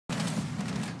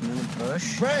I'm gonna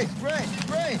push. Spray!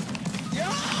 Yo!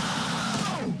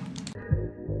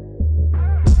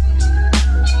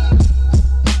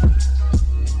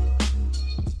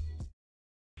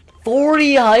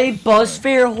 40 hype bus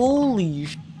fare, holy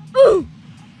sh.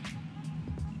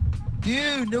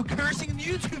 Dude, no cursing in the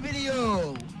YouTube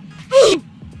video!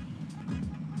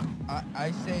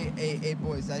 I say, hey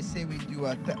boys, I say we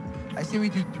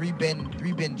do three bin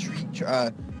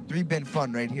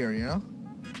fun right here, you know?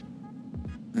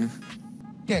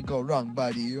 Can't go wrong,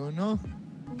 buddy, you know?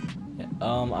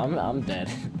 I'm dead.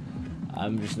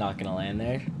 I'm just not gonna land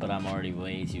there, but I'm already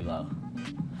way too low.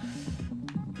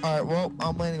 Alright, well,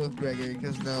 I'm landing with Gregory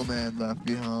because no man left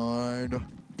behind. Did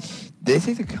they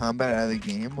take the combat out of the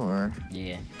game, or?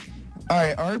 Yeah.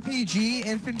 Alright, RPG,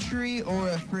 infantry, or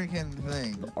a freaking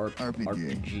thing?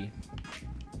 RPG.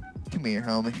 Come here,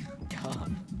 homie.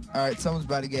 God. Alright, someone's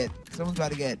about to get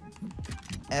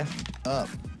F'd up.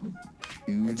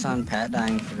 Dude. It's on Pat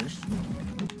dying first.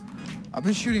 I've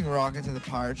been shooting rockets at the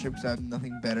pirate ship because I have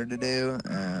nothing better to do.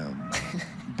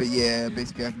 But yeah,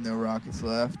 basically I have no rockets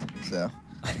left, so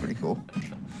it's pretty cool.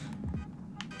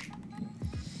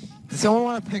 Does someone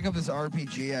want to pick up this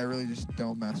RPG? I really just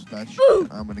don't mess with that shit.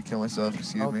 I'm gonna kill myself,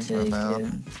 excuse me. I'm out.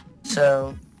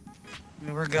 So,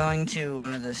 we were going to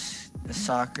one of the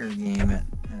soccer game at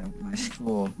my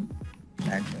school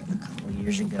back a couple of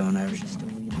years ago, and I was just a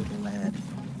wee little lad.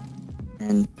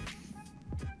 And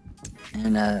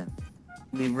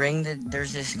we ring the,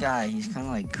 there's this guy, he's kind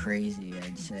of like crazy,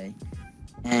 I'd say.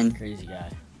 And Crazy guy.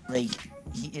 like,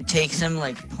 it takes him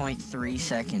like 0.3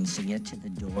 seconds to get to the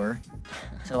door.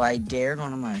 So I dared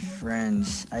one of my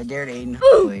friends, I dared Aiden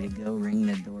Holloway to go ring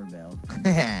the doorbell.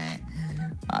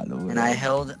 And I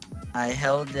held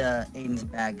Aiden's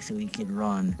bag so he could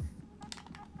run.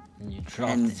 And you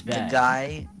dropped And his bag. the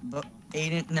guy,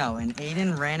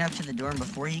 Aiden ran up to the door, and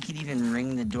before he could even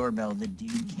ring the doorbell, the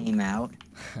dude came out.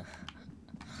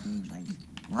 And he was like,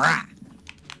 "Rah!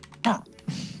 Oh,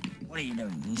 what are you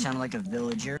doing?" He sounded like a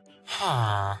villager.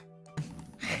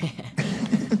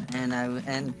 and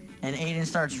Aiden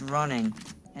starts running,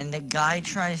 and the guy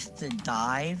tries to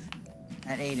dive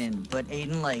at Aiden, but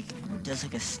Aiden like does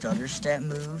like a stutter step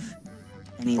move,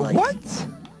 and he like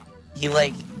he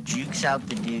like jukes out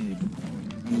the dude,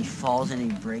 and he falls and he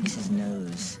breaks his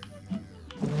nose.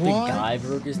 The guy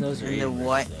broke his nose, or And he the broke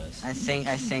what? his nose?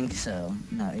 I think so.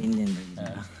 No, Aiden didn't break his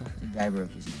nose. The guy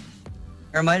broke his nose.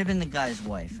 Or it might have been the guy's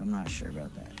wife. I'm not sure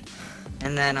about that.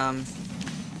 And then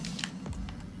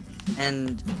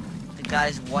and the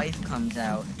guy's wife comes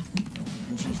out,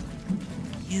 and she's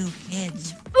like, "You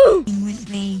kids f***ing with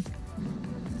me?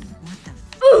 What the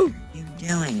f*** are you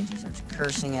doing?" And she starts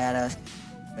cursing at us.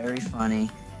 Very funny.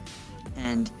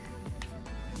 And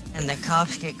the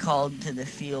cops get called to the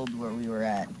field where we were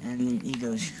at, and he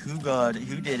goes, who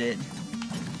did it?"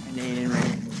 And Aiden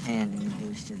raises his hand, and he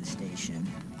goes to the station.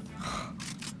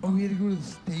 Oh, he had to go to the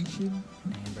station?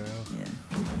 Man, bro. Yeah.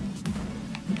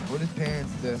 What did his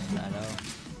parents do? I know.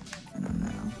 I don't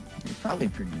know. They're probably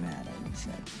pretty mad, I would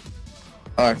say.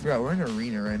 Oh, I forgot. We're in an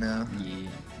arena right now. Yeah.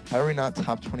 How are we not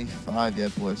top 25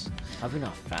 yet, boys? How have we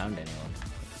not found anyone?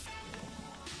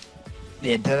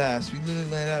 Yeah, deadass. We literally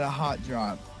landed at a hot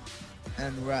drop.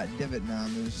 And we're at divot now,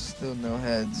 and there's still no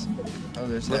heads. Oh,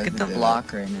 there's Look heads at the in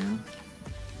block right now.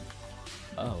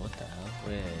 Oh, what the hell?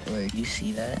 Wait. Like, You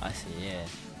see that? I see, yeah.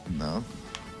 no.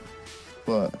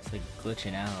 But, It's like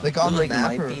glitching out. like on the Like map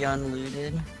might or... be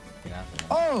unlooted. Get out there.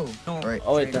 Oh! Right.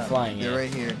 Oh, wait, straight they're up. flying, yeah. They're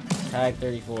right here. Tag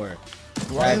 34.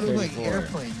 Why Tag they look like 34.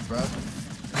 airplanes, bro?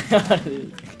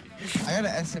 I got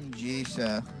an SMG,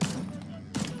 so...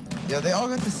 Yeah, they all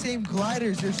got the same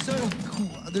gliders. They're so cool.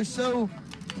 They're so...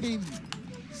 Can't even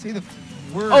say the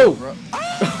word, Oh! bro.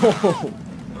 Oh!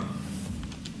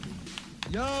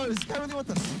 Yo, does this guy really want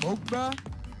the smoke, bro?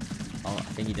 Oh, I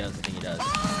think he does.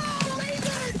 Oh,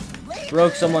 laser! Laser!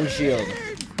 Broke someone's shield.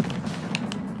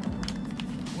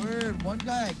 Word, one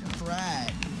guy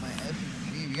cracked with my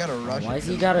SMG. We gotta rush Why him. has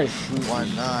he gotta shoot Why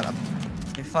me? not?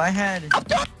 If I had...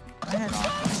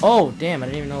 Oh, damn, I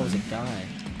didn't even know it was a guy.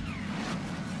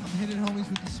 I'm hitting homies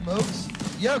with the smokes.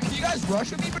 Yo, can you guys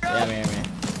rush with me, bro? Yeah, man.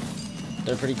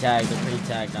 They're pretty tagged,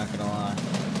 not gonna lie.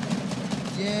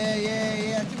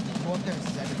 Yeah. I think we'll go up there in a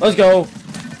second. Let's go!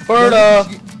 Berta!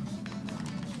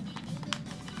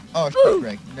 Oh, shit,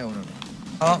 Greg. No.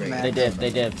 Oh, Greg. man. They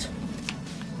dipped.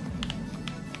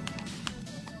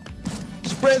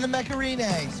 Spray the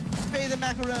macaroni. Spray the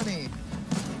macaroni.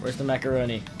 Where's the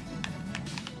macaroni?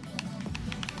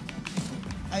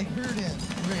 I heard him.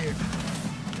 Weird.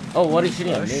 Oh, what is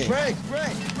shooting at me? Spray.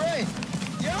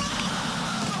 Yo!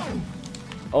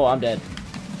 Oh, I'm dead.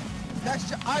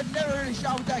 I've never heard a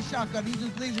shot with that shotgun. He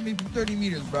just lasered me from 30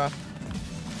 meters, bro.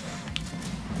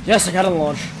 Yes, I got a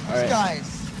launch. All right.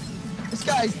 This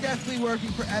guy's definitely working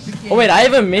for Epic Games. Oh wait, I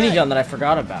have a minigun that I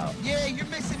forgot about. Yeah, you're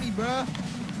missing me, bro.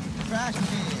 Trash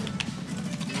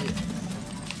man.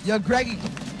 Yo, Greggy,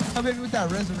 come in with that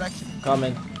resurrection.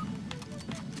 Coming.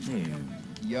 Dude.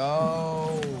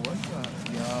 Yo, what's up?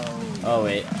 Yo. Oh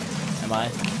wait, am I?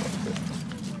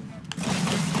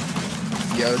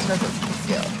 Yo,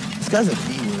 this guy's a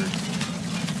B word.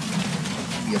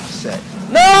 Be upset.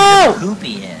 No!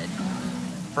 Poopy head.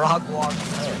 Frog walk.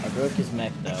 I broke his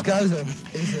mech though. This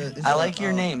guy's I like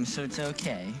your name, so it's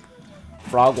okay.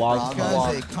 Frog This walk.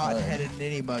 guy's a cotton-headed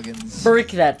ninny muggins. Break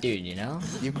that dude, you know?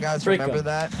 You guys Break remember him.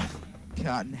 that?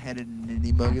 Cotton-headed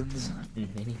ninny muggins.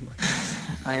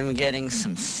 I am getting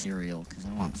some cereal because I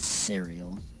want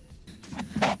cereal.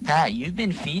 Pat, you've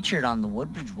been featured on the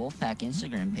Woodbridge Wolfpack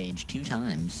Instagram page 2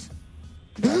 times.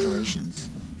 Congratulations.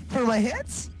 For my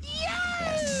hits?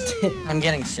 Yes. I'm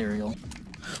getting cereal.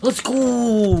 Let's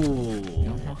go!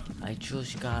 I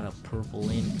just got a purple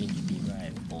infantry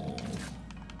rifle.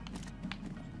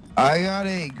 I got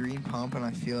a green pump and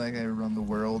I feel like I run the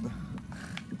world.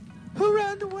 Who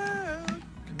ran the world?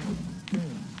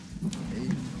 Hey,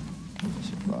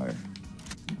 shit fire.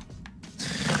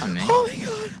 I'm in. Oh my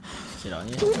god! Kid on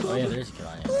you? Oh yeah, there's a kid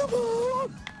on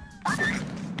you.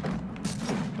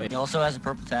 Wait, He also has a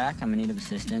purple tack. I'm in need of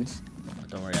assistance.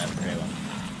 don't worry, I have a gray one.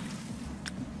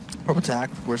 Purple tack,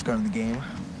 worst gun in the game.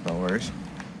 No worries.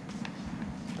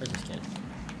 Where's this kid?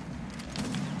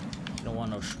 You don't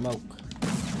want no smoke.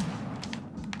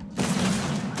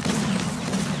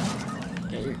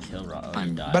 Get your kill, Rob.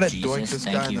 I'm Oh, But I Jesus, doinked this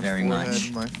thank guy in you the very forehead much.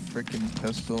 with my freaking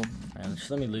pistol. man, just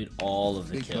let me loot all of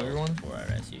the Did you kill kills everyone? before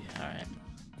I res you. Alright.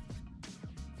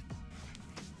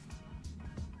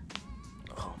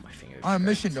 Oh, my finger. On a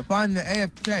mission to find the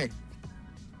AFK.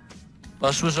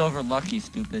 Bus was over lucky,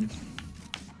 stupid.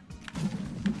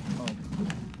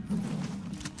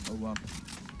 Oh well.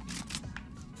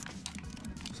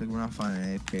 Looks like we're not finding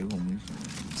an AFK, homies.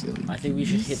 Silly. I think we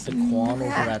should hit the Quan over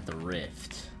at the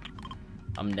Rift.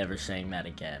 I'm never saying that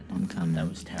again. I'm coming. That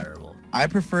was terrible. I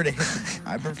prefer to hit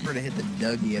the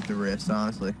Dougie at the wrist,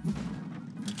 honestly.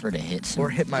 I prefer to hit some Or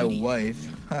hit my booty. wife.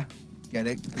 Get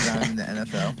it? Because I'm in the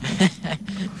NFL.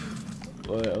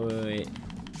 Wait.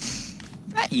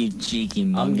 That you cheeky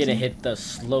I'm monkey. gonna hit the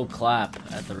slow clap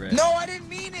at the Rift. No, I didn't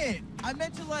mean it! I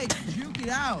meant to like juke it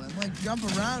out and like jump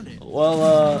around it.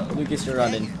 Well, Lucas, you're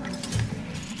running.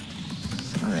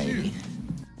 Alrighty.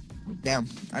 Damn,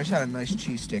 I just had a nice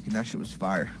cheese stick and that shit was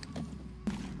fire.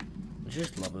 I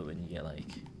just love it when you get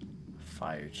like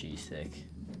fire cheese stick.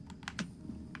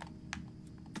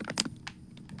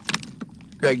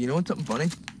 Greg, you know what's something funny?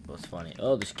 What's funny?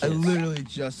 Oh, this I kid. literally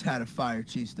just had a fire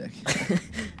cheese stick.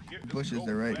 Bushes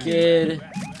are right. Kid.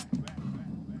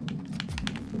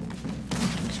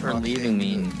 Thanks for leaving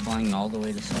me and flying all the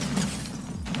way to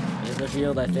Southern. There's the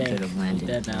shield, I think. Could've He's landed.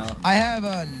 dead now. I have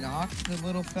knocked the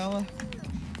little fella.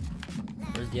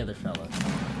 Where's the other fella?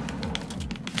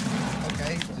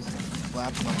 Okay, just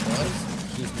slapped my butt.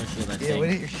 He's no shield, I Yeah, think. what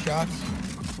hit your shots?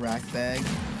 Crack bag.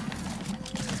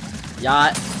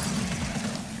 Yacht.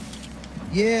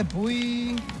 Yeah,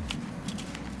 boy.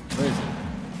 Where is he?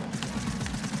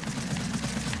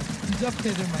 He's up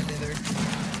hither, my nither.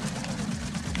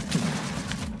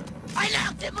 I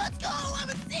knocked him. Let's go. I'm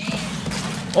a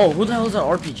thief. Oh, who the hell is that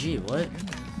RPG? What?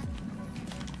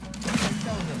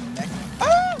 That was a mech.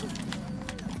 Oh!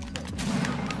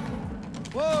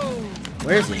 Whoa!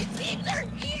 Where is he? Teams are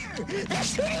here. They're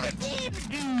shooting the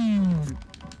team.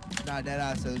 Nah,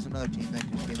 deadass, so there's another team that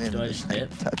just came in Do I and just just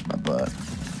hit? touched my butt.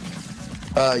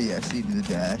 Yeah, so you do the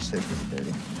dash, they're pretty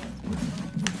dirty.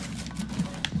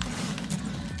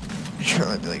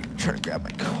 Trying to grab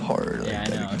my card, like, Yeah, I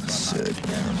know, that against that's what I'm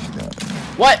Sid. not- You know,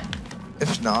 What?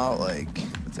 if not, like,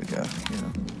 it's like a, you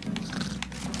know.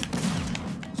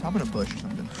 Just hop in a bush or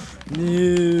something.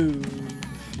 No.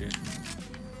 Shit.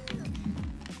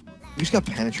 You just got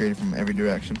penetrated from every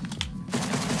direction.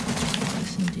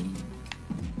 Yes, indeed.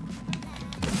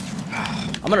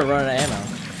 I'm gonna run out of ammo.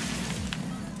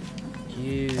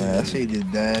 You. That's how you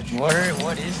did dash. What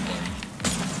is there?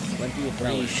 What do you What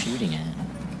are you think? shooting at?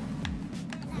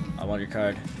 I want your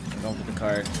card. I'm going for the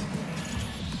card.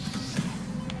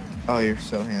 Oh, you're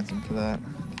so handsome for that.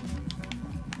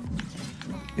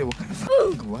 Yeah, what kind of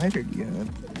fucking glider do you have?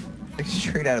 Like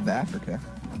straight out of Africa.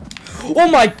 Oh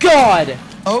my god!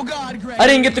 Oh god, Greg! I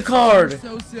didn't get the card!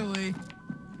 So silly.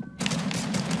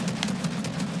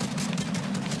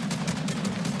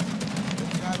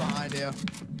 There's a guy behind you.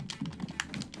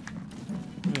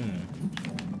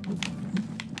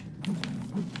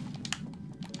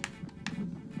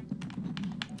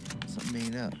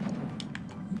 Something ain't up.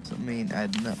 Something ain't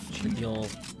adding up. Yo,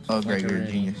 Oh, great, you're a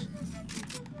genius.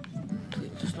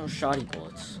 There's no shoddy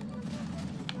bullets.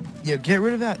 Yo, get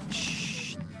rid of that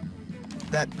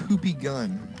that poopy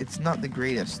gun. It's not the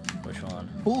greatest. Which one?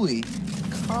 Holy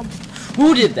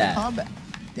Who did that? combat.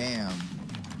 Damn.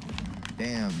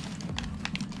 Damn.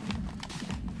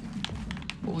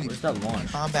 Holy Where's that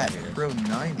launch? Combat There it is. Pro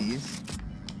 90s.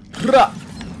 Hra!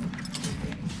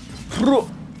 Hra!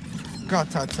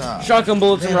 Gratata. Shotgun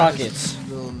bullets and Man, rockets.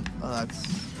 Oh,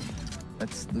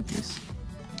 that's Lucas.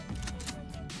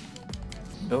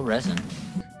 No resin.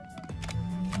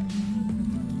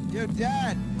 Yo,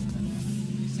 Dad.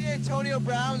 You see Antonio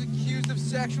Brown was accused of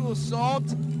sexual assault?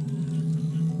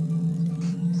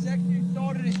 Sexually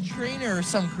assaulted his trainer or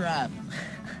some crap.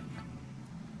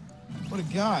 What a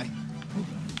guy.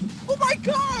 Oh my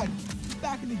God! He's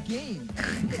back in the game.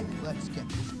 Let's get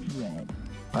this bread.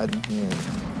 Hide in here.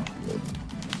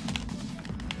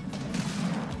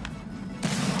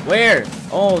 Where?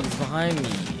 Oh, it's behind me.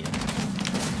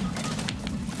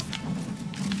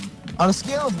 On a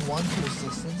scale of 1 to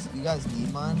assistance, you guys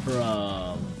need mine?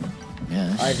 Bro.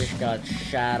 Yes. I just got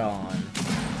shat on.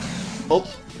 Oh.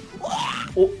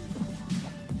 Oh.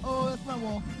 Oh, that's my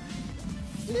wall.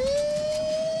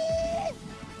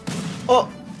 Oh.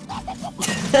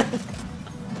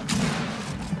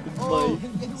 Oh,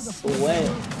 My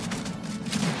sweat.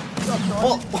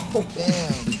 Oh,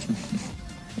 damn.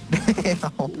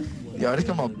 Damn. Yo, I just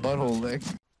got my butthole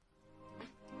licked.